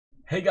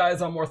Hey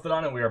guys, I'm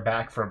Morthadon and we are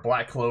back for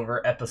Black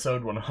Clover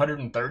episode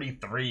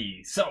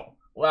 133. So,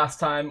 last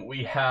time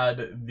we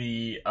had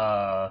the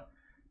a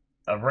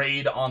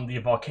raid on the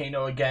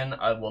volcano again.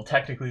 Well,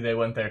 technically they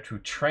went there to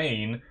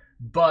train,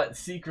 but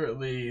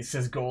secretly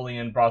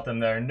Sisgolian brought them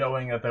there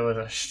knowing that there was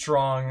a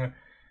strong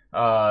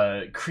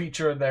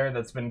creature there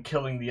that's been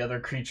killing the other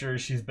creatures.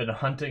 She's been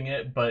hunting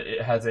it, but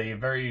it has a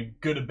very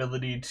good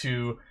ability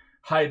to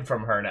hide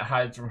from her, and it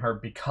hides from her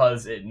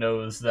because it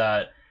knows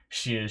that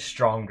she is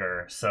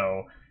stronger.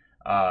 So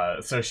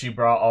she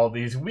brought all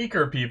these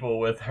weaker people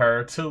with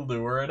her to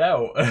lure it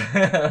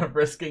out,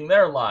 risking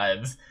their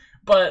lives.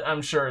 But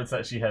I'm sure it's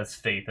that she has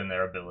faith in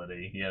their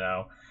ability, you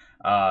know?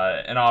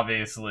 And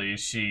obviously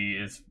she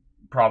is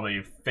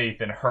probably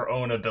faith in her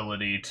own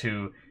ability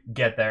to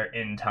get there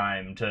in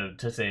time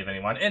to save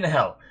anyone. And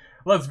hell,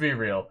 let's be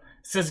real.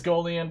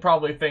 Sisgolian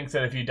probably thinks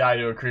that if you die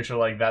to a creature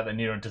like that, then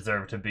you don't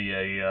deserve to be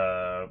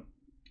a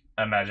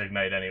magic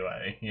knight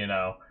anyway, you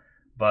know?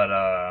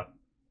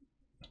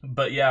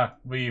 But yeah,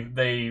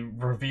 they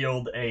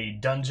revealed a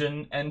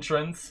dungeon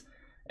entrance,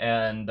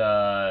 and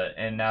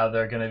now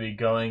they're gonna be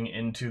going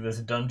into this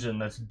dungeon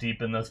that's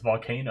deep in this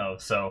volcano.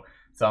 So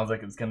sounds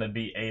like it's gonna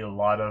be a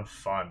lot of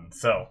fun.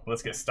 So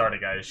let's get started,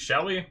 guys,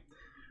 shall we?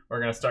 We're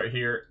gonna start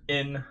here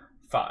in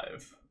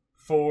 5,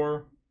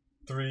 4,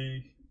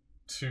 3,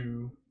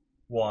 2,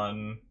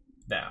 1,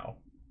 now.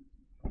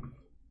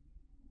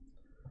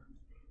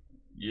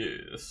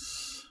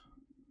 Yes.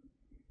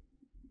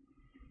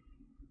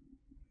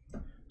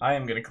 I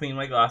am going to clean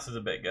my glasses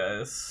a bit,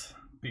 guys,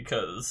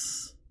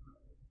 because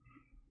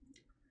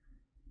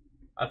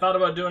I thought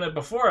about doing it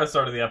before I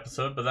started the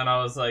episode, but then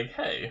I was like,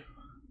 hey,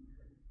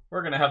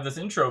 we're going to have this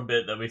intro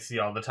bit that we see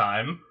all the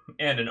time,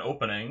 and an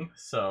opening,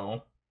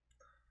 so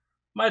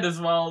might as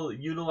well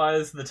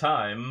utilize the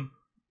time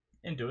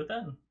and do it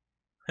then.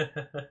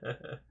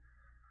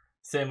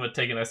 Same with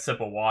taking a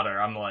sip of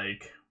water. I'm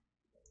like,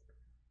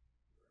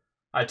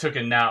 I took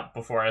a nap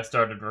before I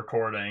started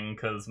recording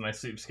because my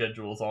sleep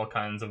schedule is all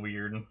kinds of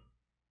weird.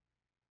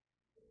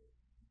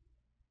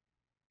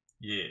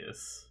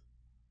 Yes.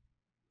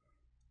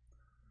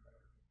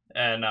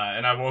 And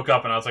I woke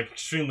up and I was like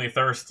extremely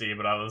thirsty,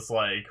 but I was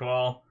like,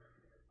 well,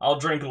 I'll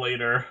drink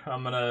later.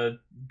 I'm gonna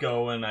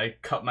go, and I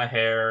cut my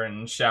hair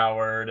and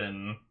showered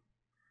and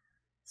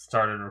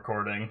started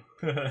recording.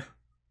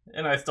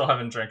 And I still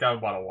haven't drank. I have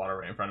a bottle of water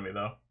right in front of me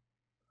though.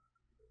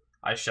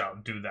 I shall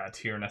do that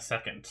here in a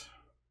second.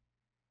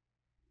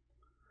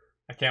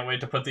 I can't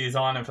wait to put these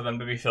on and for them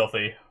to be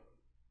filthy.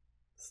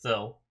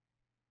 Still.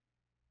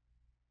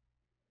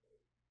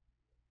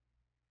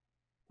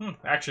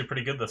 Actually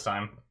pretty good this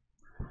time.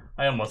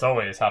 I almost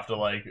always have to,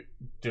 like,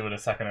 do it a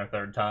second or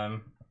third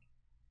time.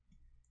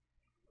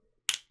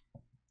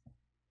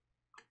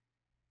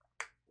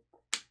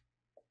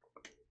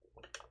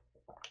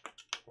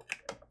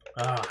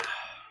 Ah.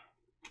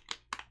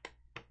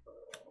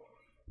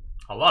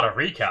 A lot of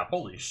recap,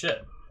 holy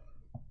shit.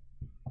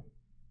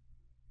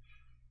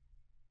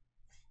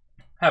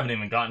 Haven't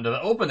even gotten to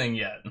the opening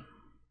yet.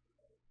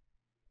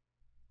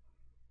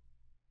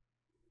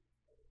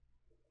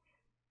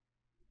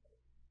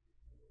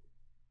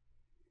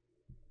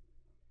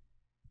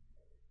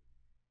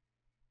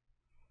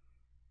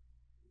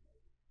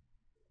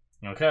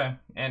 Okay,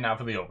 and now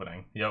for the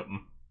opening. Yep.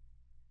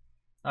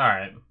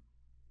 Alright.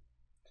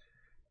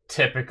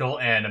 Typical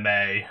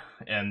anime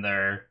and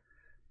their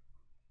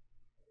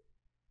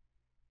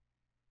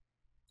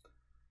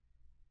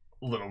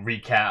little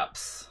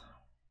recaps.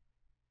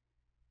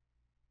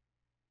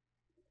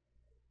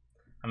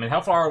 I mean,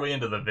 how far are we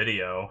into the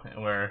video?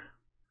 Where,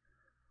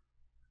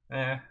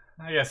 I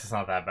guess it's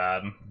not that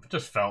bad. It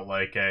just felt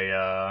like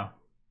a,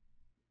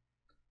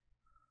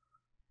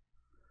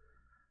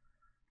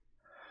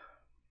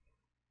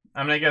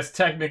 I mean, I guess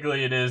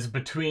technically it is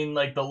between,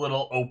 like, the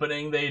little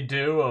opening they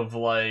do of,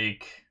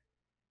 like,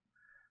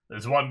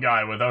 there's one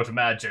guy without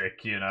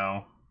magic, you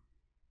know?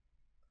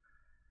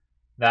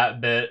 That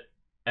bit,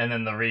 and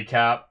then the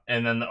recap,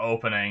 and then the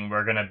opening.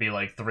 We're gonna be,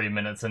 like, 3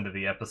 minutes into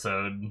the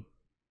episode.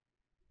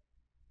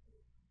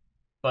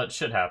 But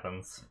shit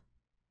happens.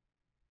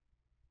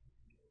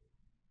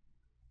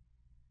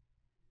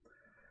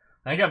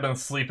 I think I've been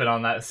sleeping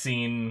on that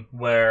scene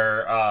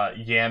where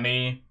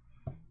Yami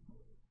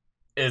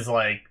is,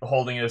 like,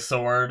 holding his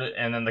sword,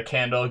 and then the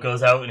candle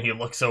goes out and he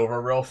looks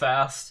over real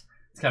fast.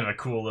 It's kind of a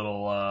cool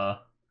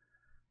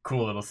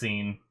little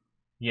scene.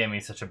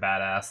 Yami's such a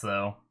badass,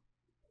 though.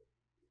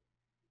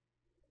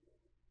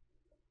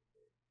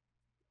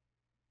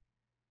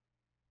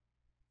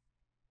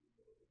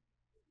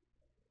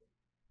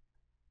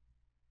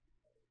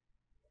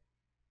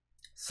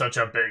 Such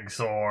a big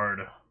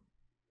sword.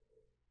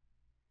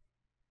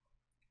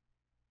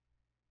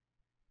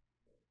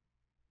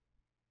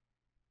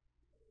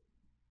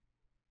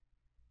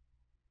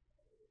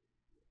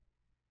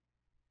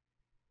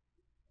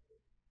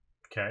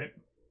 Okay.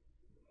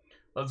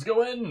 Let's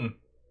go in!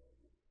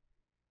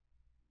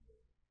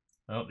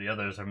 Oh, the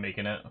others are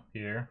making it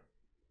here.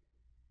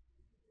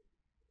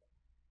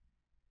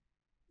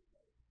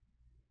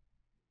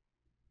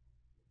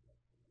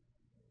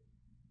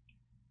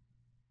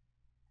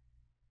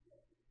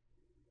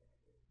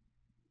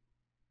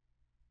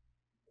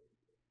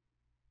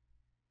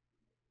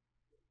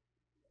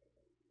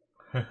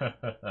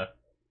 I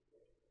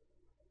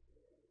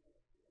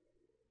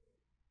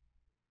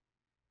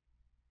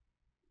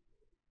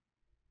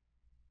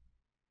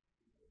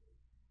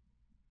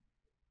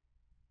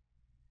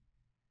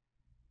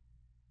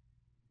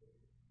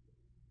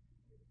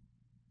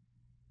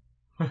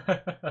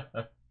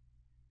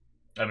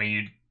mean,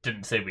 you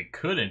didn't say we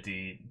couldn't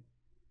eat.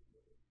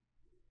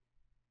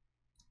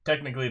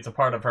 Technically, it's a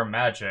part of her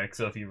magic,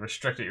 so if you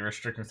restrict it, you're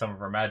restricting some of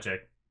her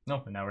magic.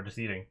 No, and now we're just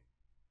eating.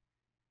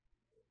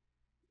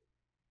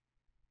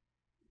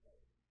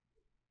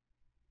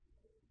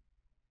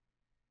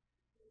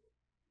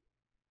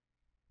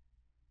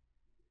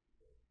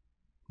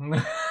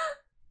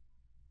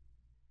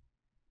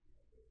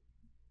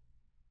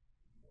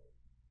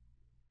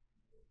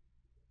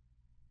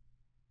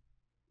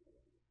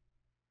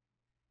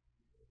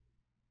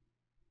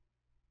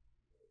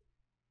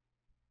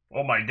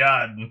 Oh my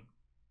god.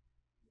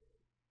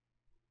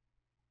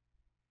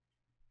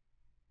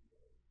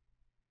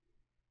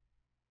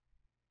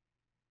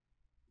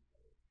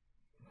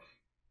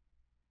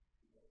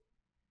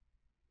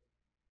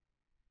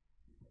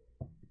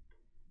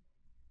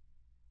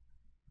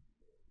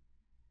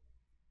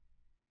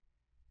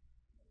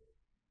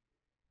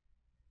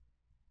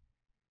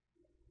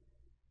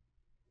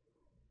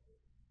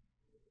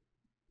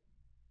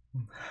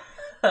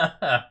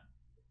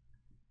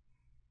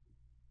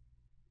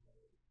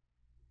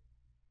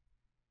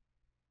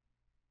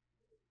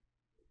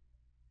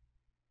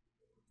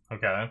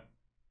 Okay.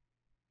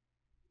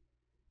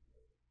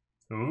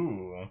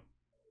 Ooh.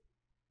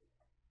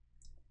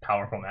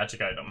 Powerful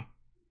magic item.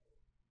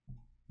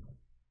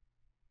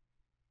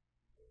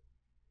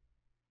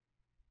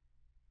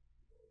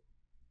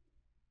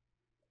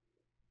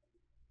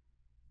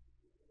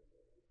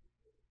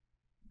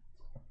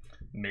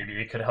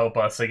 Maybe it could help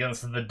us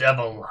against the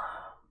devil.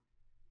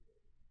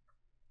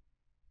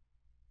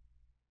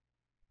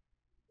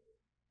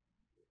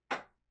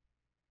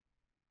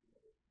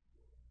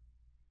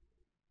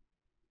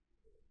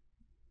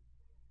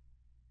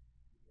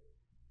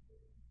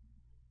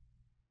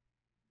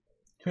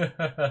 They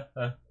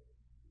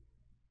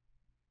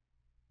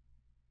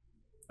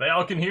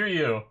all can hear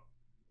you.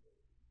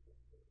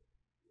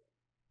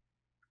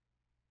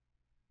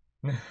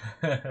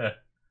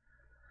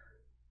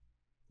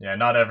 Yeah,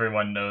 not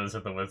everyone knows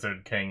that the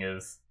Wizard King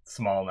is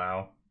small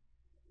now.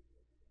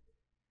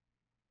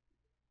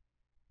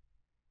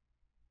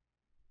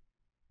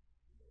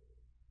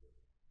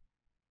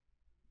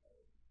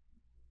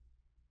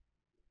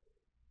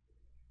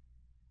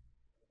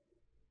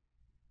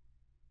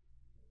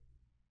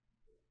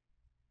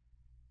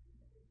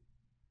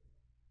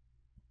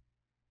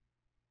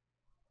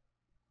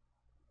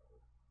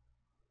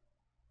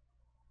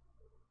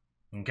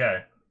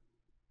 Okay.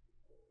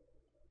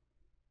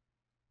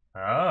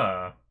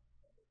 Ah.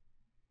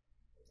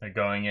 They're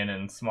going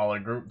in smaller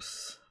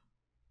groups.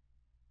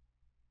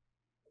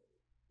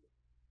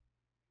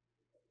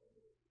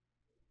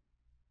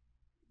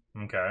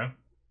 Okay.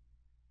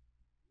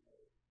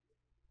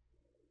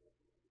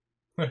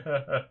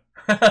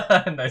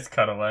 Nice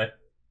cutaway.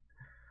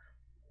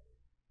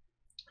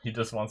 He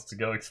just wants to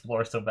go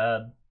explore so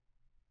bad.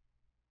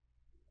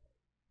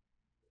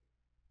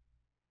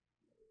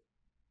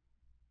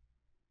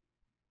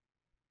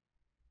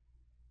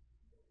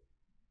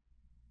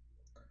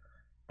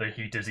 The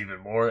heat is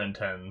even more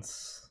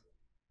intense.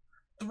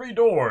 3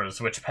 doors,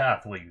 which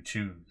path will you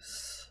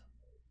choose?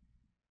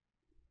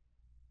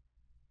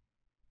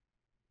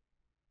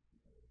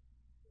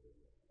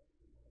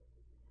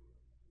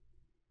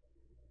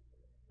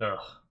 Ugh.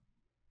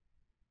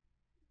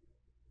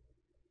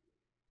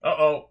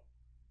 Uh-oh.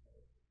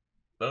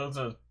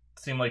 Those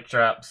seem like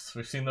traps.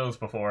 We've seen those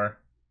before.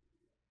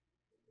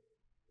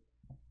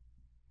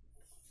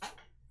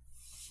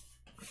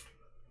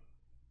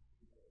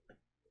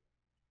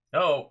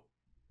 Oh.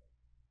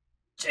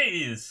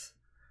 Jeez.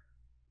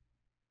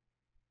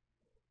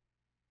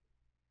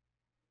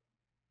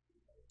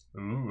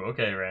 Ooh,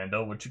 okay,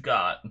 Randall, what you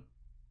got?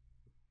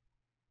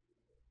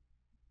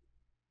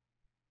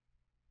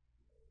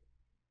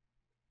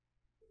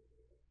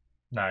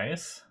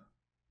 Nice.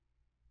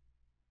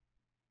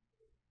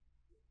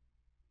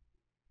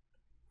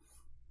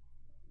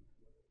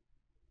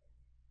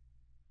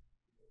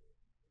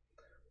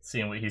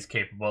 Seeing what he's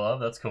capable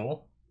of, that's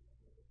cool.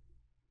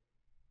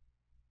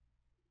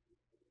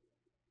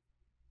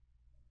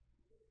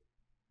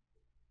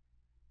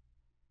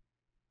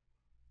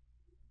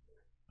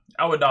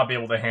 I would not be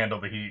able to handle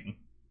the heat.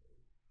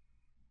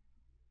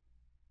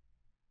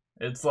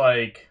 It's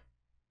like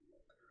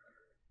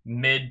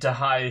mid to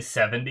high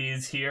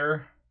 70s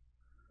here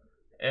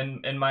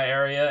in my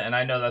area, and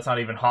I know that's not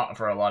even hot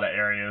for a lot of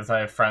areas. I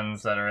have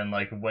friends that are in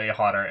like way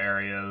hotter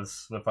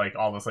areas with like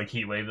all this like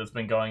heat wave that's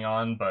been going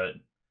on, but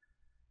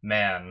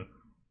man,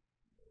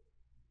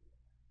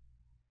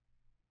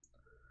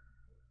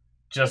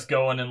 just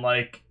going and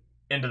like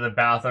into the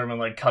bathroom and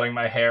like cutting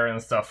my hair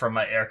and stuff from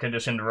my air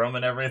conditioned room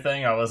and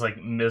everything, I was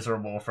like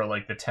miserable for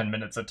like the 10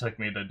 minutes it took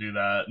me to do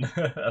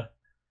that.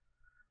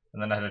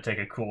 And then I had to take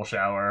a cool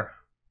shower.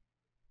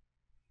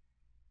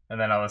 And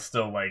then I was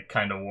still, like,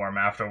 kind of warm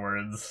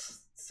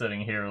afterwards,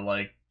 sitting here,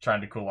 like, trying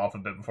to cool off a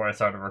bit before I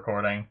started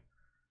recording.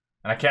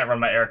 And I can't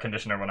run my air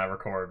conditioner when I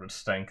record, which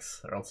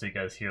stinks, or else you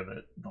guys hear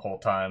it the whole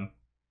time.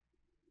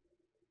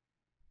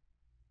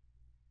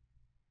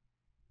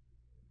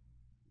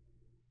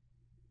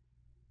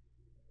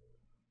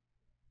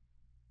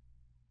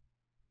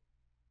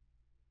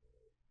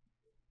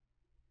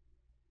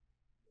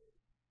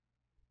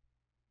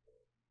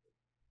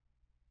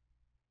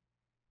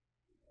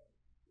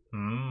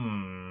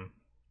 Hmm.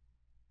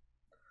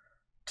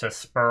 To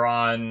spur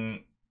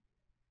on...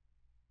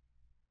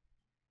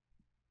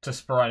 To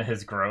spur on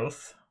his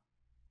growth?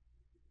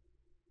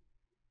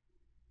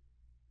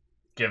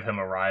 Give him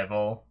a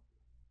rival?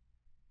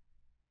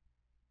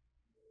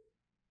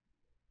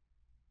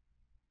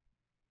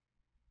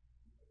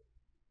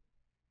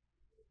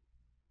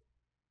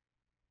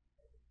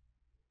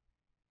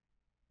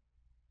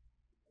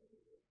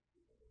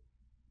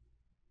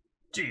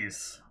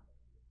 Jeez.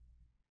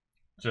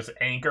 Just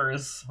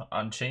anchors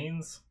on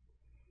chains?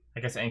 I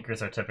guess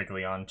anchors are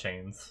typically on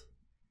chains.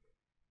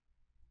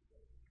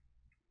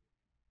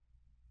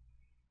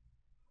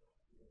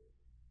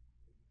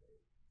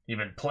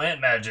 Even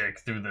plant magic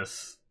through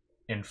this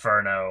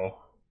inferno.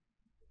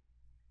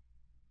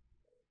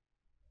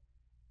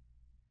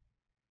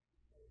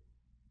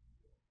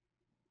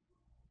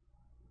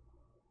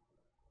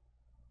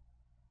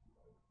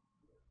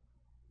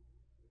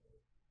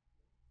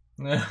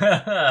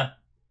 Her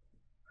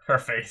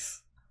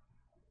face.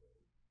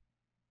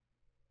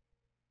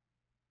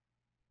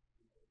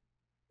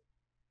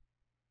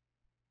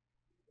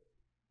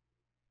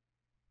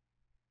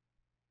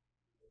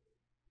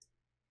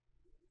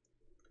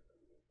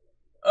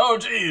 Oh,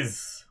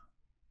 jeez!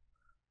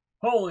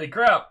 Holy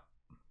crap!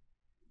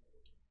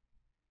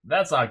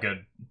 That's not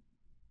good.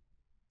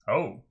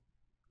 Oh.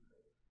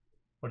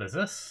 What is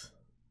this?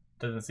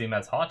 Doesn't seem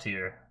as hot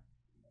here.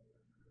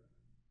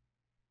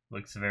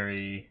 Looks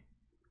very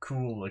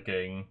cool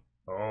looking.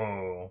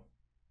 Oh.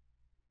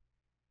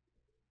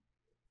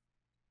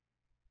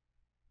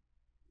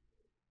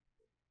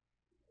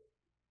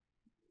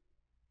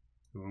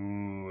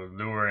 Ooh,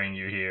 luring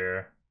you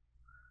here.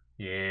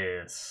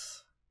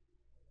 Yes.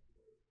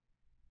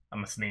 I'm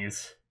gonna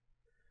sneeze.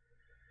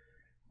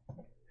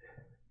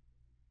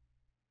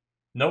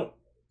 Nope.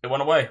 It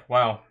went away.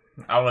 Wow.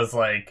 I was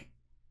like...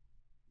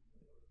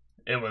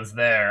 It was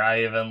there.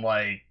 I even,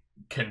 like,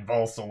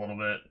 convulsed a little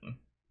bit.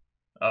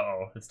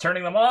 Uh-oh. It's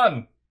turning them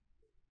on!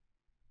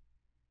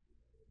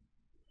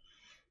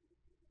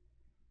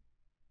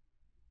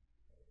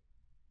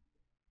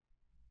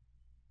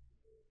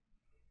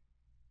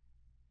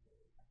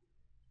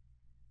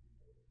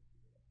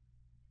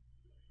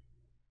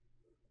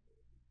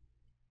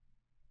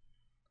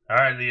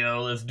 Alright,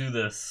 Leo, let's do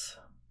this.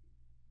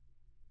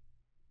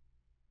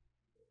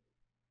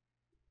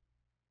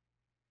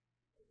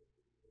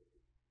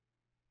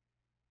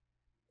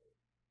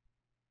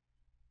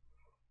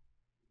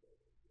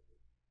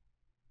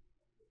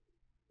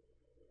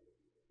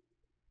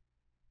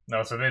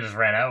 No, so they just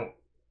ran out.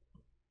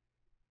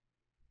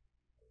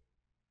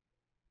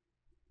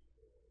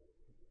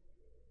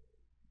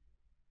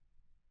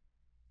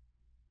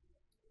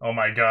 Oh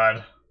my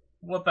god.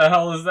 What the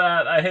hell is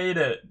that? I hate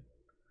it.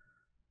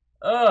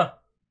 Ugh.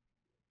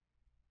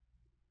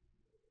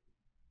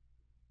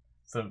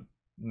 It's a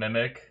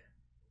mimic.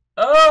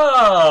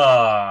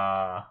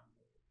 Ah!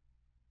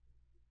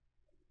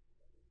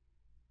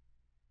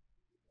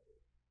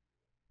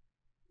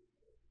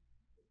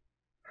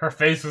 Her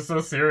face was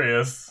so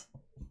serious.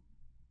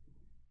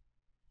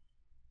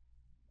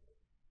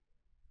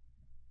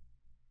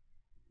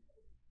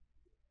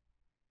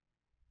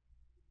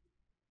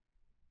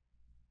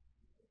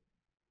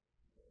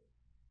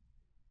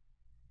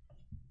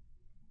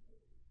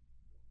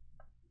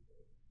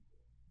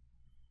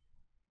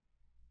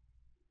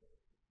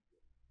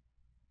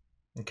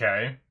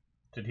 Okay.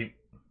 Did he...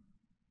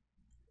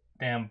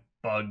 Damn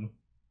bug.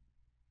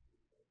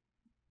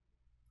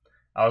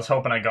 I was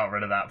hoping I got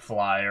rid of that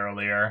fly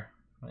earlier.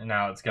 And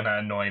now it's gonna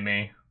annoy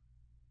me.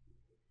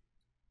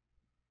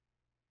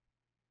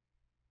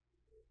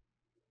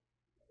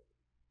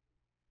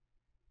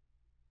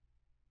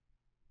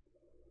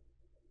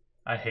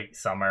 I hate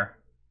summer.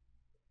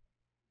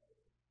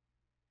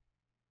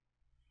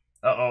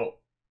 Uh-oh.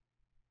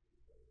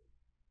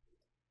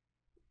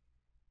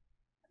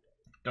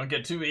 Don't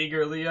get too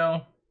eager,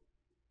 Leo.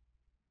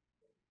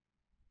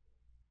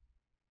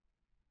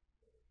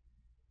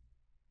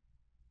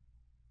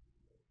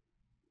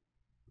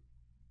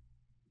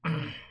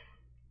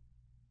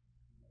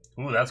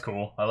 Ooh, that's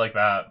cool. I like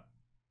that.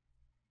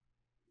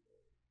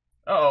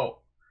 Uh-oh.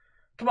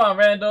 Come on,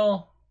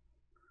 Randall.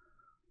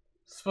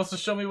 Supposed to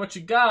show me what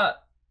you got.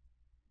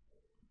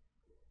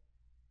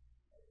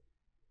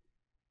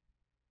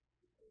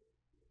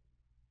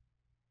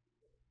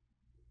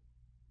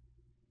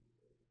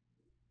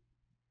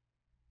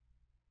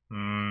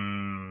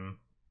 Hmm.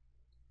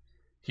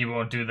 He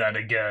won't do that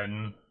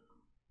again.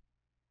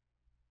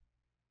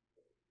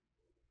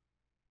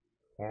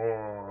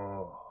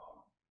 Oh.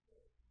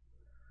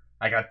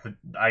 I got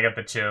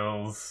the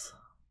chills.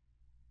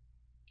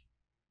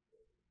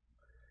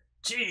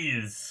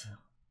 Jeez.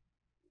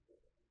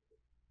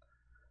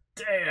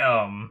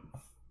 Damn.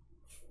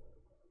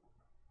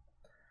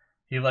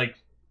 He like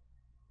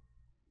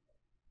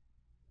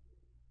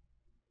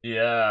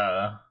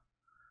yeah.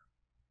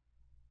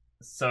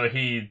 So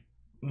he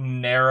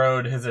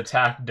narrowed his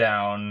attack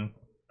down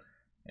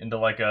into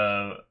like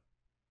a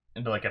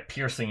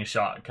piercing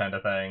shot kind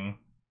of thing.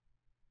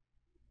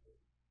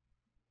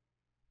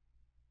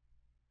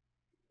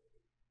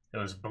 It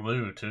was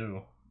blue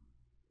too.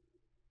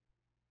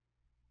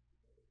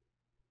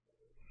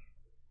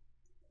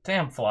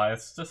 Damn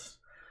flies. Just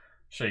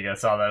sure you guys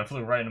saw that. It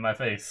flew right into my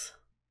face.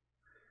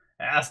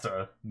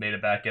 Asta made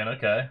it back in,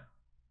 okay.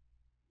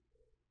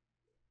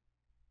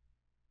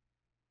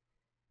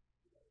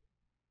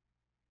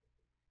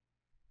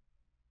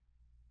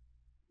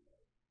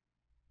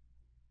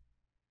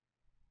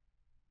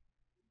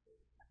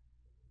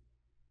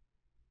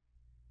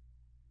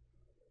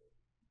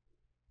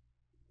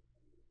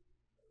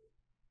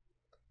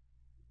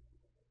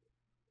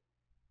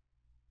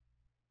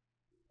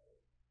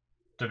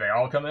 Did they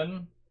all come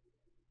in?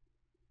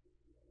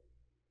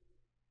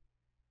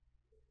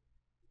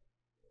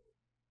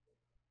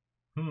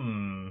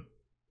 Hmm.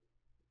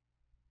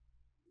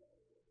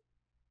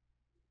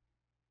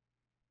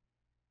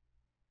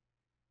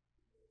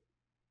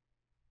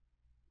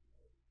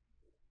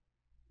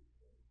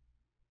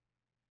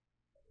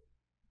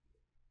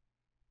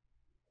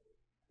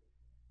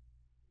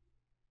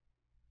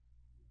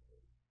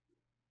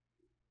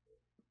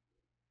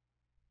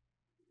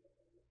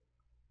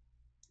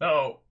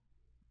 Oh.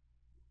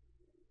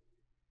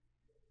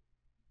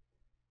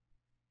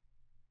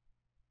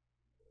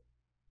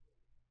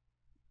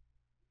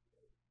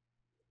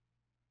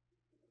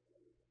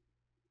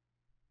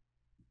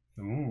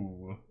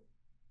 Ooh.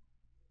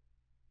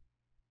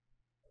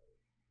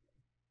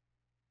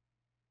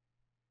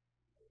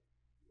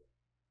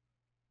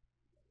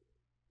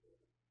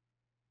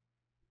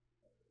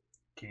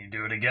 Can you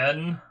do it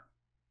again?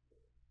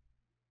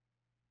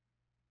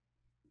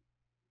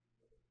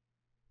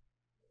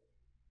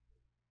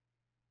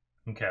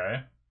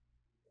 Okay.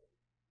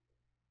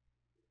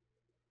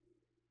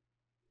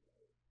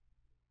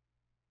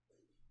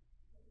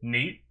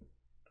 Neat.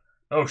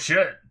 Oh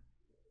shit.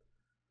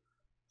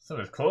 So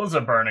his clothes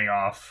are burning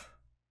off.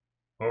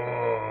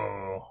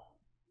 Oh.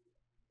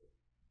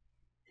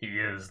 He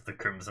is the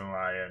Crimson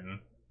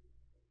Lion.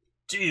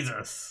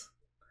 Jesus.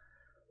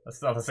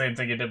 That's not the same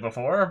thing he did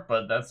before,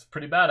 but that's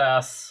pretty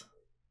badass.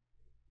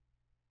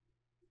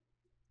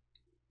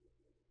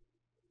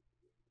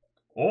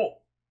 Oh.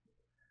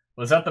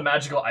 Was that the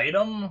magical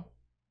item?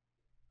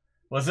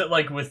 Was it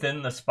like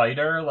within the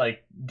spider,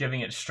 like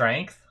giving it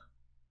strength?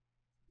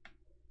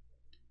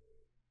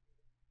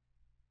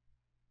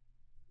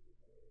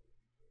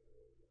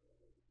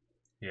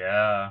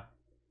 Yeah.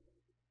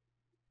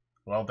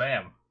 Well,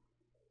 damn.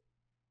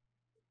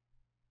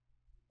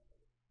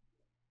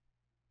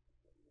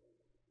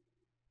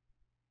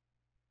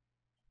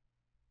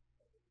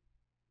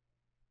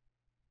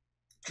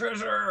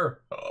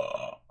 Treasure!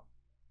 Oh.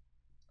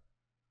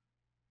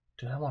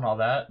 Dude, I want all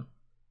that.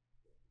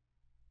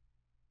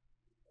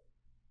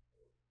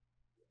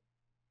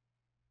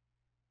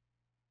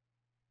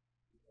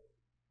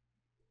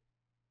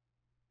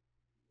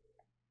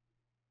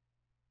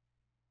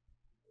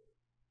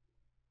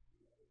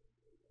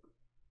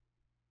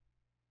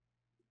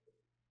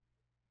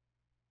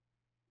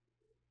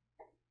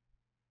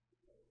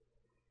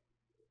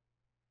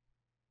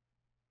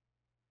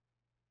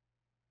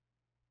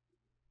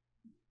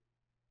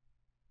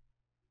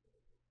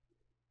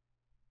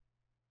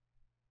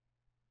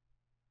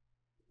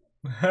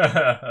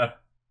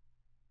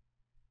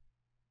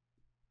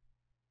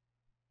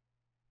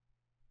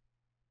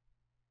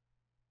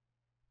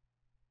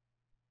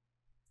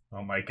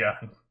 Oh my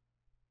god.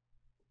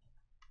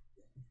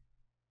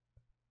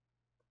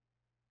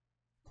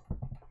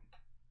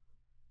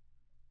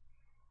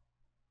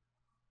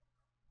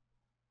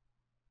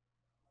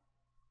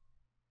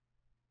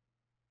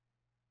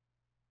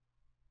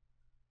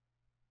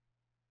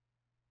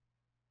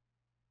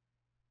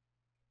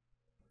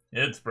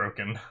 It's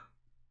broken.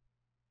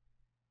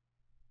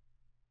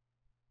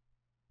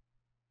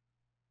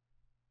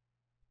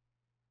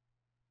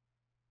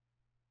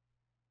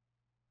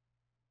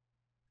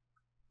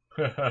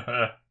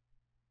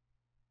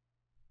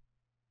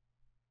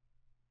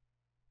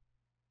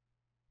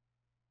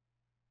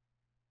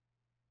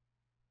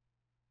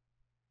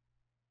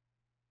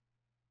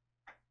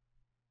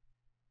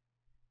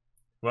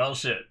 Well,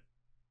 shit.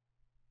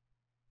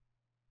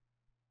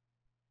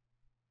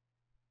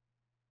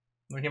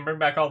 We can bring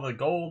back all the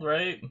gold,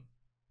 right?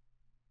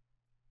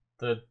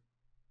 The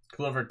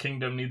Clover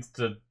Kingdom needs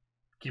to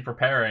keep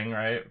repairing,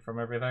 right? From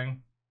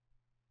everything.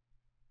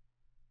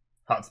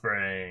 Hot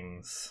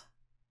Springs.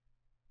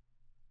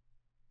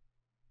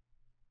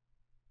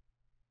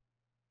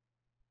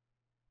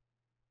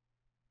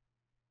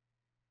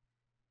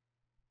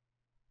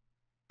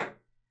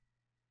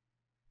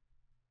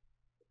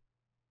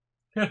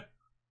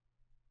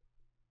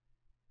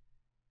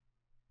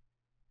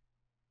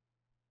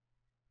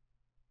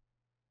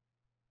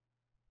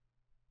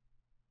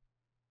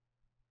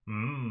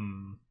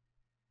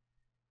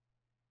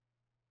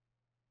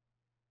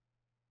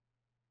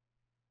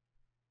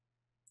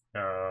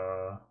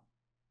 Uh...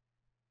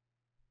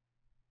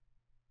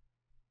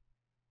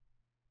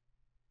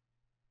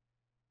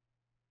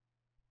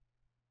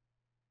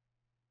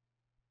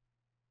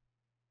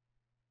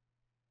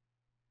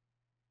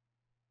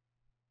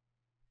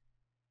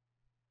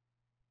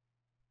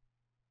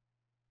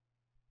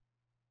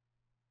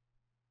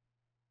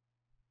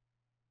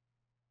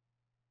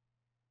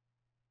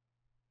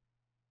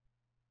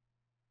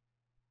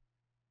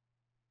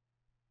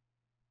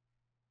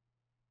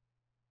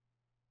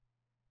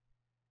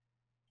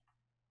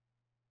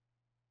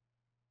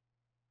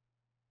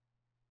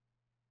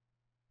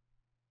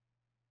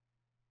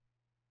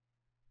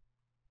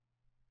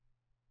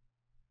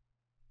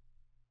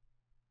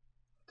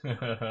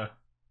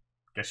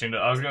 Guess she know.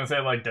 I was gonna say,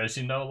 like, does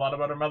she know a lot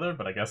about her mother?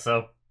 But I guess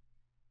so.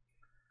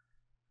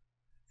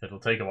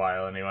 It'll take a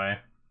while anyway.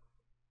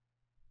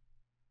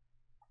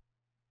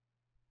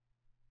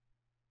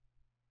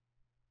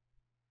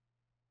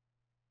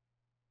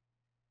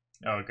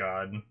 Oh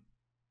god.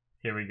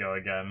 Here we go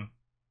again.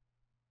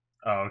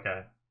 Oh,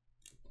 okay.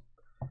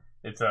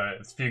 It's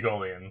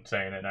Fugolian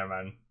saying it, never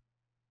mind.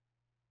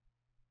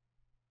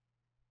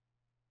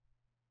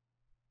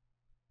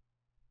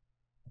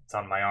 It's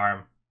on my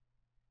arm.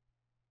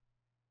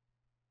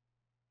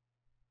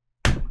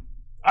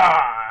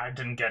 Ah, I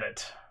didn't get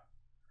it.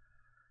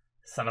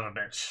 Son of a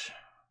bitch.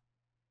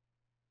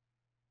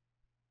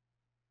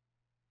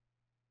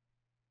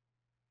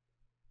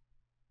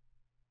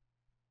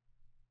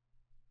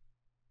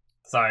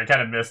 Sorry, I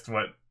kind of missed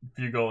what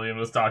Fugolian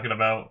was talking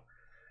about.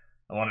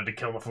 I wanted to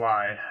kill the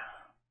fly.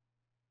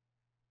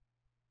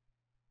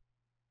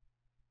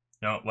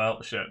 No,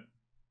 well, shit.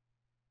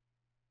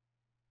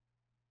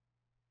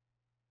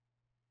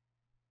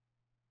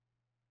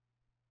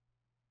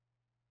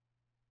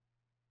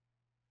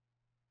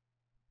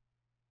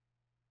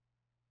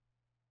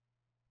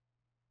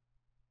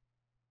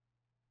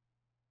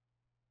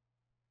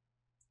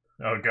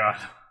 Oh god.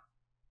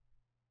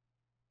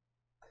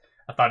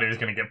 I thought he was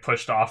gonna get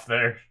pushed off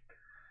their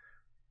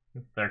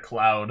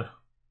cloud.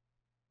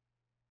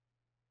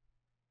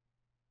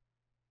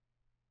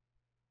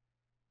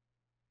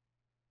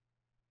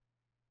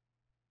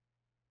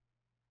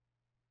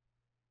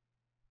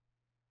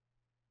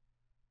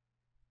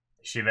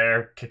 Is she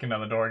there? Kicking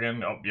down the door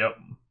again? Oh, yep.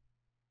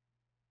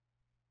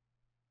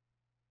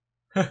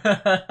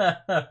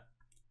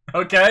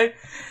 Okay.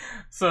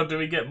 So do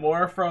we get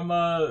more from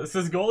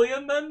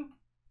Sisgolian then?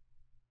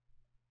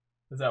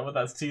 Is that what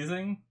that's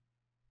teasing?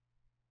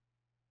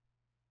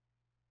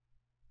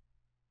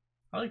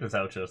 I like this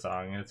outro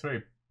song. It's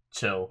very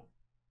chill.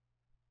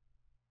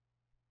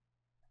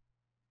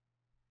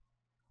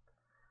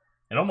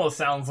 It almost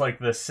sounds like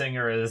the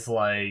singer is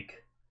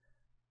like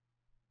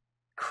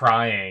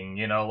crying,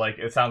 you know, like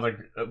it sounds like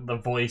the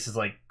voice is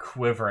like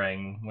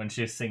quivering when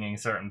she's singing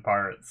certain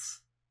parts.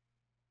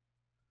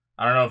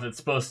 I don't know if it's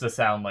supposed to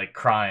sound like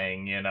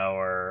crying, you know,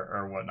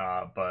 or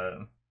whatnot, but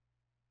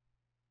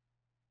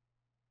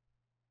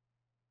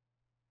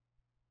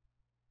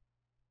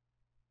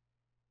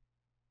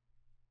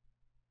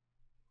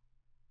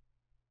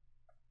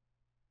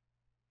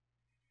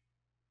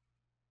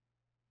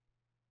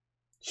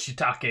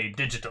Shiitake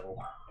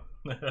Digital.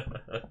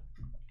 That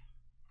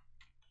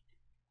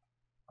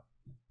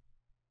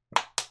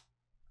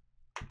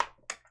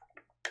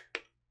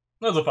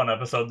was a fun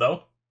episode,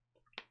 though.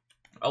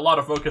 A lot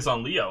of focus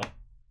on Leo,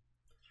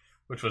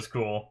 which was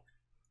cool.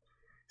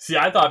 See,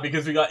 I thought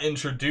because we got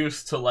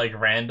introduced to, like,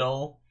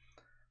 Randall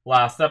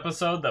last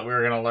episode that we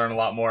were going to learn a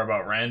lot more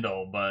about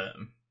Randall, but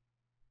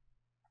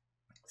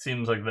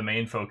seems like the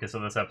main focus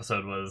of this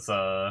episode was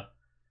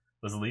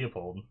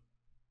Leopold.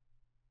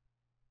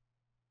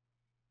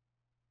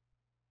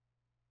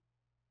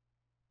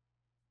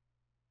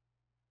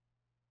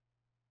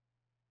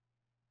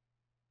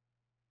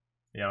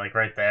 Yeah, like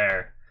right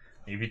there.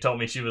 If you told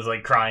me she was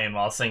like crying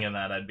while singing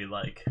that, I'd be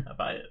like, I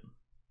buy it.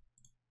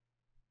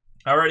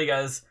 Alrighty,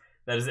 guys,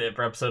 that is it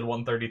for episode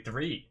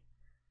 133.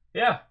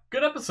 Yeah,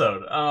 good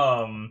episode.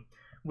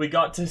 We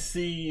got to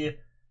see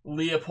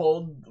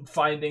Leopold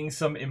finding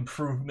some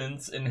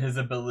improvements in his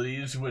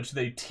abilities, which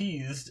they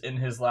teased in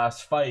his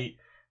last fight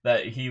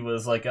that he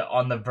was like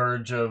on the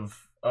verge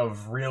of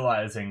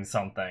realizing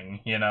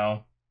something, you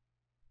know,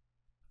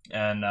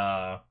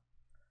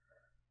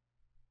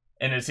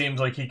 and it seems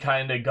like he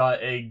kind of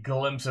got a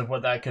glimpse of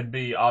what that could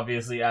be.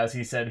 Obviously, as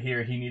he said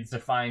here, he needs to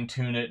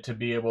fine-tune it to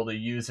be able to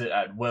use it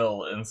at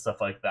will and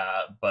stuff like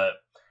that. But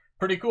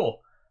pretty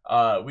cool.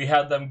 We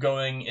had them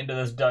going into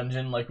this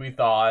dungeon like we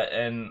thought,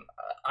 and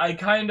I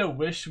kind of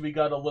wish we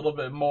got a little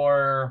bit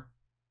more...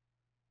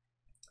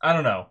 I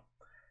don't know.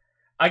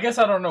 I guess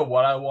I don't know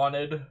what I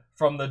wanted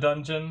from the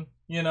dungeon,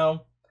 you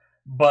know?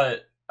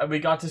 But we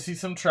got to see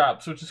some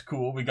traps, which is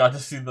cool. We got to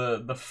see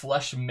the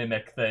flesh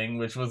mimic thing,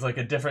 which was like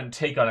a different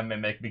take on a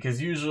mimic, because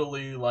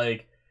usually,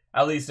 like,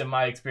 at least in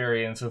my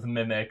experience with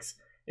mimics,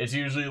 it's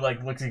usually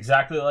like looks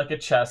exactly like a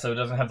chest, so it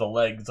doesn't have the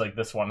legs like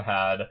this one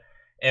had.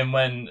 And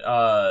when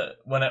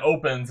it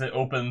opens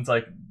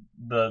like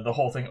the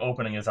whole thing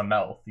opening is a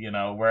mouth, you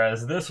know.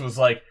 Whereas this was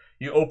like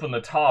you open the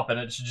top and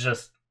it's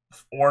just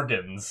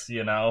organs,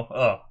 you know?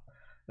 Ugh.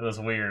 It was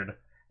weird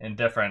and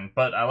different,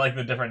 but I like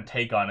the different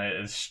take on it.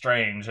 It's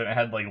strange, and it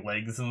had like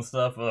legs and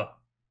stuff. Ugh.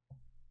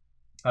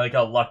 I like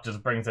how Luck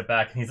just brings it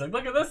back, and he's like,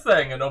 "Look at this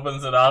thing," and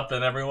opens it up,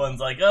 and everyone's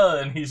like,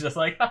 and he's just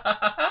like, "Ha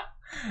ha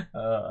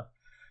ha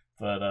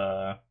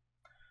ha."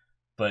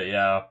 But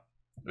yeah,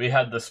 we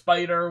had the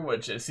spider,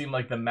 which it seemed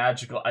like the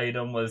magical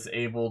item was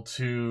able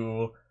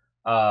to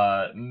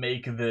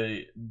make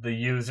the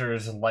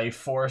user's life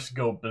force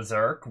go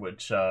berserk,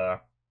 which is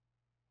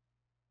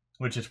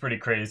pretty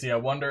crazy. I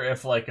wonder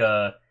if like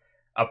a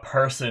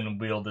person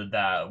wielded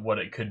that, what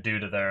it could do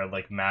to their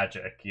like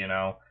magic, you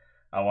know?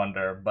 I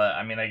wonder, but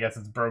I mean, I guess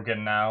it's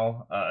broken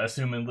now,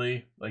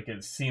 assumedly. Like,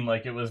 it seemed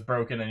like it was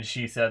broken, and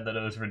she said that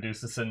it was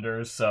reduced to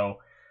cinders, so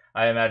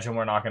I imagine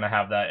we're not going to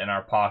have that in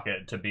our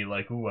pocket to be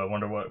like, ooh, I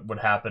wonder what would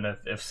happen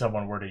if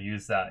someone were to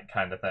use that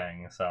kind of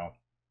thing, so.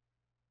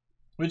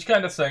 Which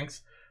kind of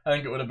stinks. I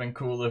think it would have been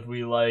cool if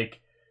we,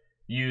 like,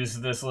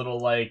 used this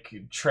little, like,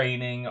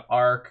 training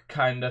arc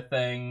kind of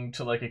thing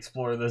to, like,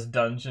 explore this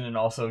dungeon and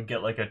also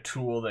get, like, a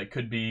tool that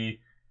could be,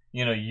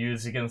 you know,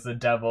 used against the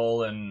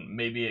devil, and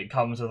maybe it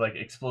comes with like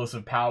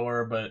explosive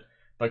power, but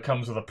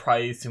comes with a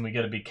price, and we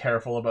got to be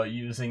careful about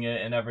using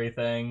it and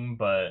everything.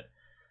 But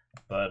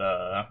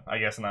I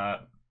guess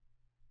not.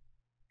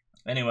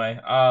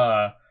 Anyway,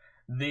 I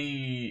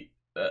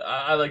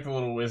like the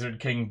little Wizard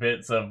King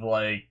bits of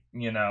like,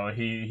 you know,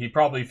 he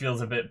probably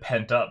feels a bit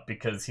pent up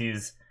because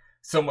he's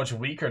so much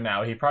weaker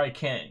now. He probably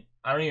can't.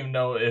 I don't even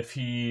know if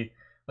he.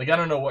 Like, I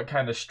don't know what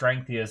kind of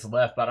strength he has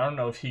left, but I don't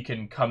know if he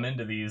can come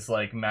into these,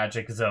 like,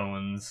 magic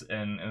zones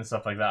and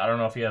stuff like that. I don't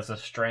know if he has the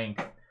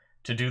strength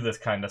to do this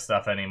kind of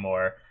stuff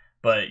anymore,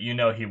 but you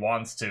know he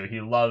wants to.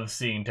 He loves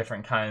seeing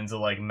different kinds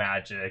of, like,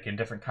 magic and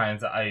different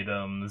kinds of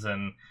items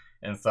and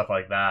stuff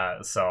like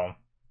that, so,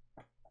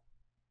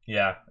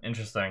 yeah,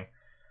 interesting.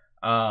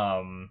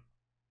 But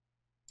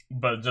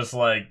just,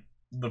 like,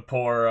 the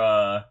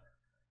poor,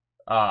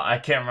 I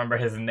can't remember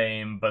his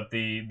name, but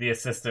the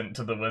assistant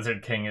to the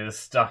Wizard King is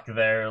stuck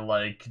there,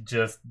 like,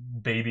 just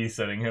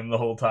babysitting him the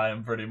whole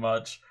time, pretty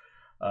much.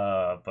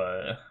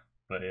 But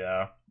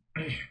yeah.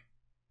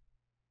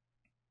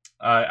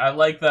 I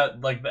like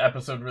that, like, the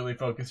episode really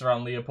focused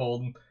around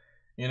Leopold.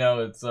 You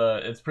know,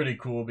 it's pretty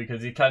cool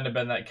because he kind of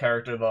been that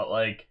character that,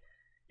 like,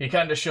 he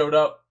kind of showed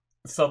up,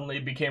 suddenly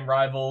became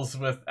rivals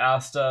with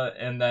Asta,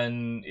 and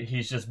then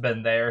he's just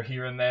been there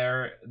here and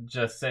there,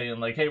 just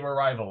saying, like, hey, we're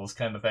rivals,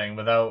 kind of thing,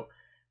 without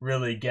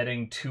really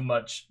getting too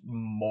much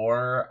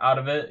more out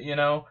of it, you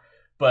know?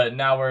 But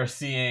now we're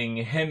seeing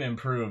him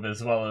improve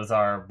as well as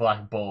our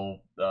Black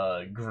Bull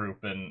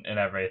group and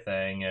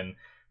everything, and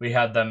we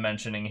had them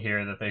mentioning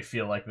here that they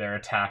feel like their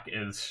attack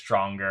is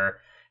stronger.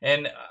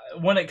 And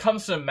when it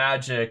comes to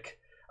magic,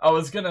 I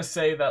was gonna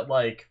say that,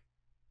 like,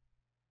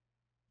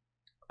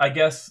 I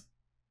guess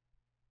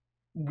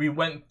we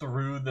went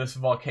through this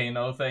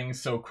volcano thing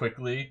so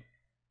quickly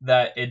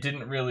that it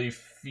didn't really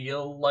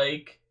feel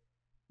like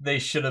they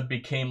should have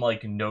became,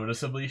 like,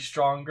 noticeably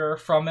stronger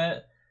from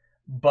it.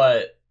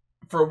 But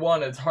for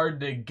one, it's hard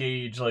to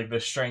gauge, like, the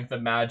strength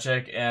of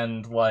magic,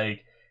 and,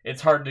 like,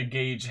 it's hard to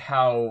gauge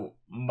how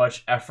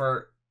much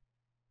effort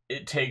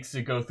it takes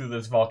to go through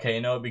this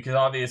volcano, because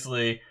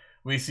obviously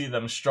we see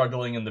them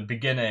struggling in the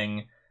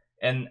beginning,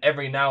 and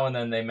every now and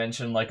then they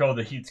mention, like, oh,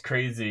 the heat's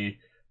crazy.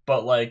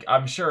 But, like,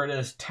 I'm sure it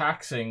is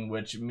taxing,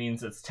 which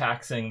means it's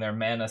taxing their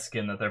mana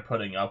skin that they're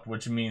putting up,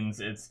 which means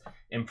it's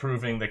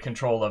improving the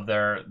control of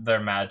their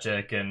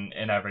magic and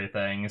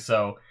everything.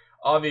 So,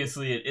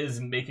 obviously, it is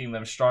making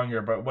them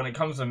stronger, but when it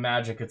comes to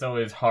magic, it's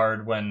always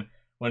hard when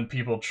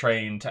people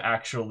train to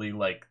actually,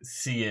 like,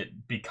 see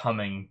it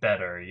becoming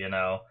better, you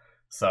know?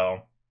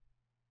 So,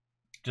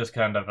 just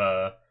kind of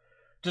a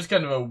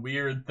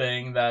weird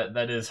thing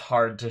that is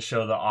hard to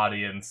show the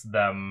audience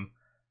them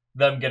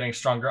getting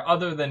stronger,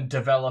 other than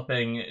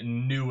developing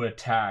new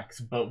attacks.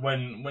 But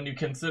when you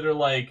consider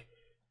like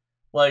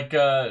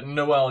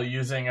Noelle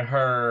using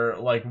her,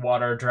 like,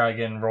 water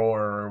dragon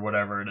roar or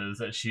whatever it is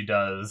that she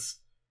does,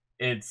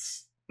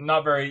 it's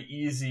not very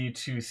easy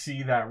to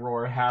see that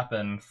roar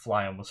happen.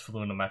 Fly almost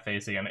flew into my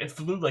face again. It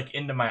flew, like,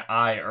 into my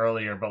eye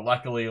earlier, but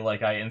luckily,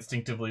 like, I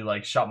instinctively,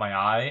 like, shut my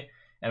eye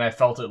and I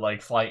felt it,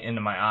 like, fly into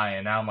my eye,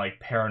 and now I'm,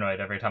 like, paranoid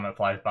every time it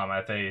flies by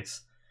my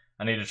face.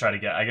 I need to try to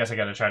get, I guess I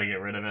gotta try to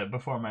get rid of it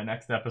before my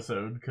next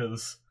episode,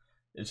 because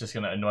it's just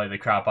gonna annoy the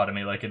crap out of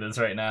me like it is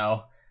right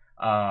now.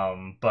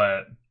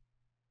 But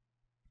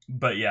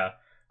yeah,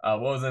 what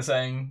was I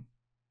saying?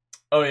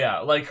 Oh yeah,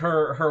 like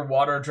her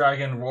water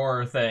dragon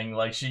roar thing,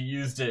 like, she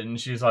used it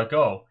and she's like,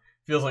 oh,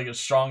 feels like it's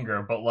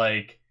stronger, but,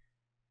 like,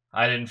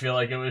 I didn't feel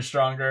like it was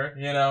stronger,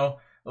 you know?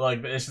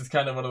 Like, it's just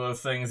kind of one of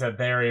those things that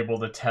they're able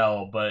to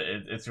tell, but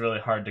it's really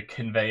hard to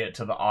convey it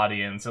to the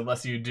audience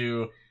unless you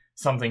do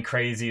something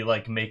crazy,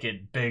 like make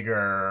it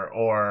bigger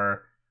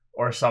or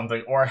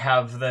something, or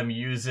have them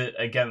use it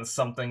against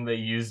something they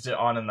used it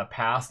on in the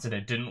past and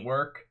it didn't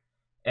work,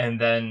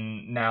 and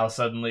then now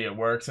suddenly it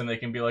works and they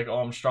can be like, oh,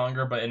 I'm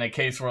stronger. But in a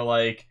case where,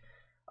 like,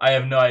 I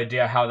have no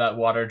idea how that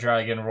water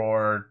dragon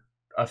roar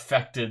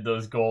affected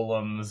those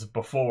golems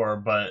before,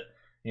 but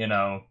you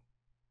know,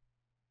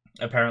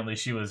 apparently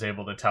she was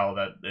able to tell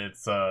that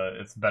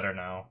it's better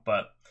now.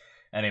 But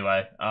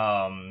anyway,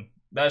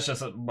 that's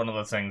just one of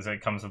the things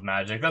that comes with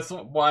magic. That's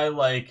why,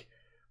 like,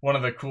 one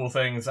of the cool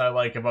things I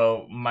like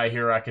about My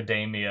Hero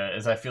Academia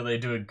is I feel they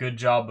do a good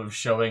job of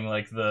showing,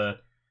 like, the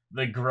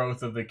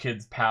growth of the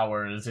kids'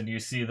 powers, and you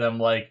see them,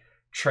 like,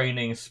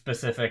 training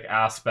specific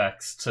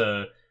aspects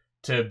to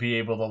be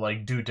able to,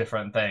 like, do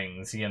different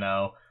things, you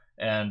know?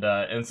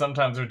 And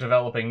sometimes they're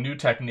developing new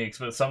techniques,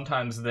 but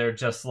sometimes they're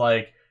just,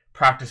 like,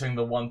 practicing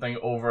the one thing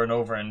over and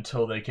over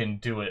until they can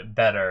do it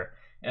better.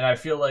 And I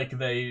feel like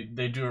they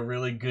do a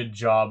really good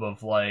job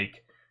of,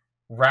 like,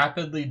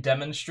 rapidly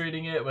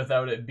demonstrating it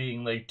without it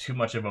being, like, too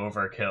much of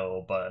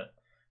overkill. But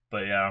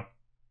yeah.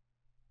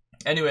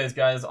 Anyways,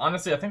 guys,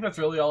 honestly, I think that's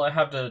really all I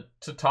have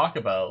to talk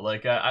about.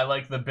 Like, I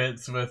like the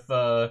bits with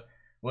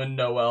when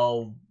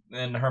Noelle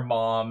and her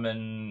mom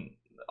and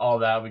all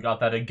that. We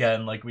got that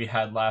again, like we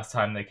had last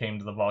time they came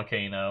to the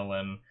volcano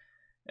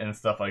and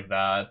stuff like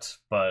that.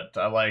 But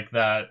I like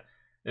that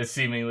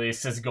seemingly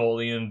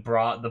Sisgolian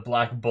brought the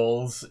Black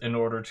Bulls in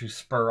order to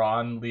spur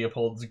on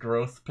Leopold's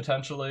growth,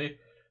 potentially.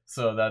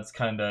 So that's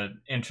kind of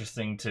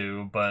interesting,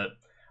 too. But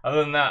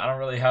other than that, I don't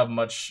really have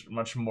much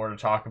more to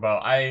talk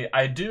about.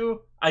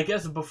 I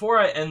guess before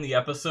I end the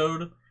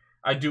episode,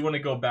 I do want to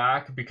go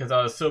back, because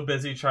I was so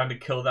busy trying to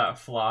kill that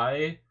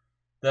fly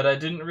that I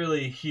didn't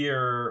really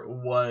hear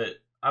what...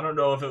 I don't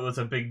know if it was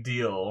a big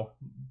deal,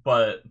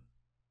 but...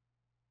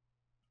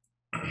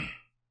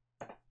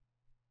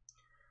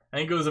 I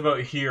think it was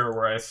about here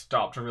where I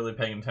stopped really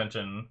paying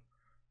attention.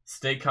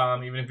 Stay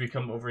calm even if you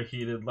become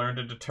overheated. Learn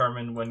to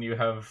determine when you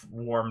have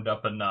warmed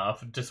up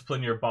enough.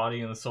 Discipline your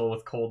body and soul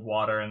with cold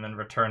water and then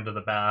return to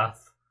the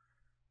bath.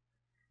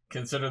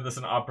 Consider this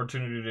an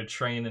opportunity to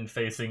train in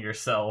facing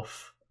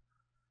yourself.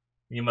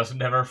 You must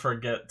never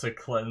forget to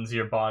cleanse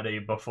your body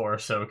before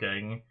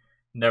soaking.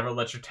 Never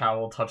let your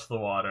towel touch the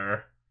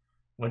water.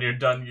 When you're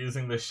done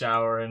using the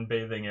shower and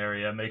bathing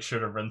area, make sure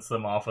to rinse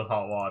them off with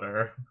hot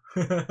water.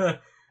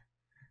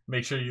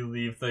 Make sure you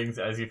leave things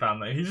as you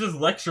found them. He's just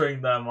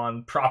lecturing them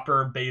on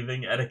proper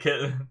bathing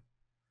etiquette.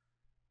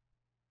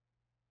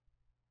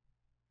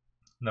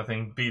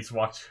 Nothing beats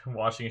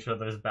washing each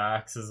other's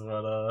backs is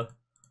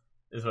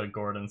what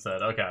Gordon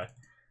said. Okay.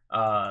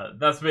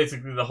 That's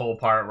basically the whole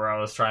part where I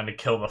was trying to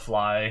kill the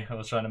fly. I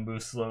was trying to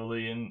move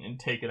slowly and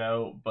take it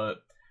out, but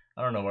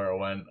I don't know where it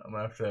went. I'm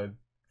gonna have to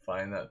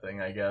find that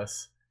thing, I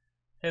guess.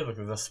 Hey, look,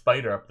 there's a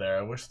spider up there.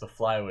 I wish the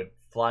fly would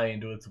fly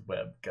into its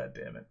web. God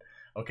damn it.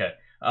 Okay.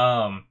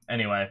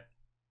 Anyway.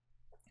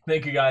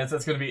 Thank you, guys.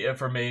 That's going to be it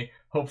for me.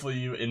 Hopefully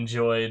you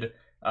enjoyed.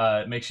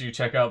 Make sure you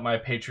check out my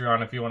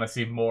Patreon if you want to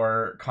see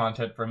more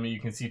content from me.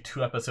 You can see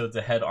 2 episodes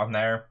ahead on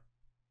there.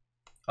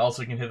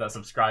 Also, you can hit that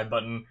subscribe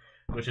button,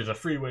 which is a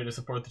free way to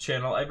support the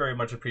channel. I very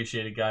much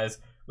appreciate it, guys.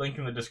 Link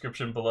in the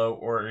description below,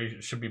 or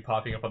it should be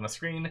popping up on the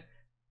screen.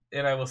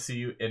 And I will see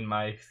you in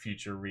my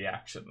future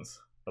reactions.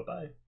 Bye-bye.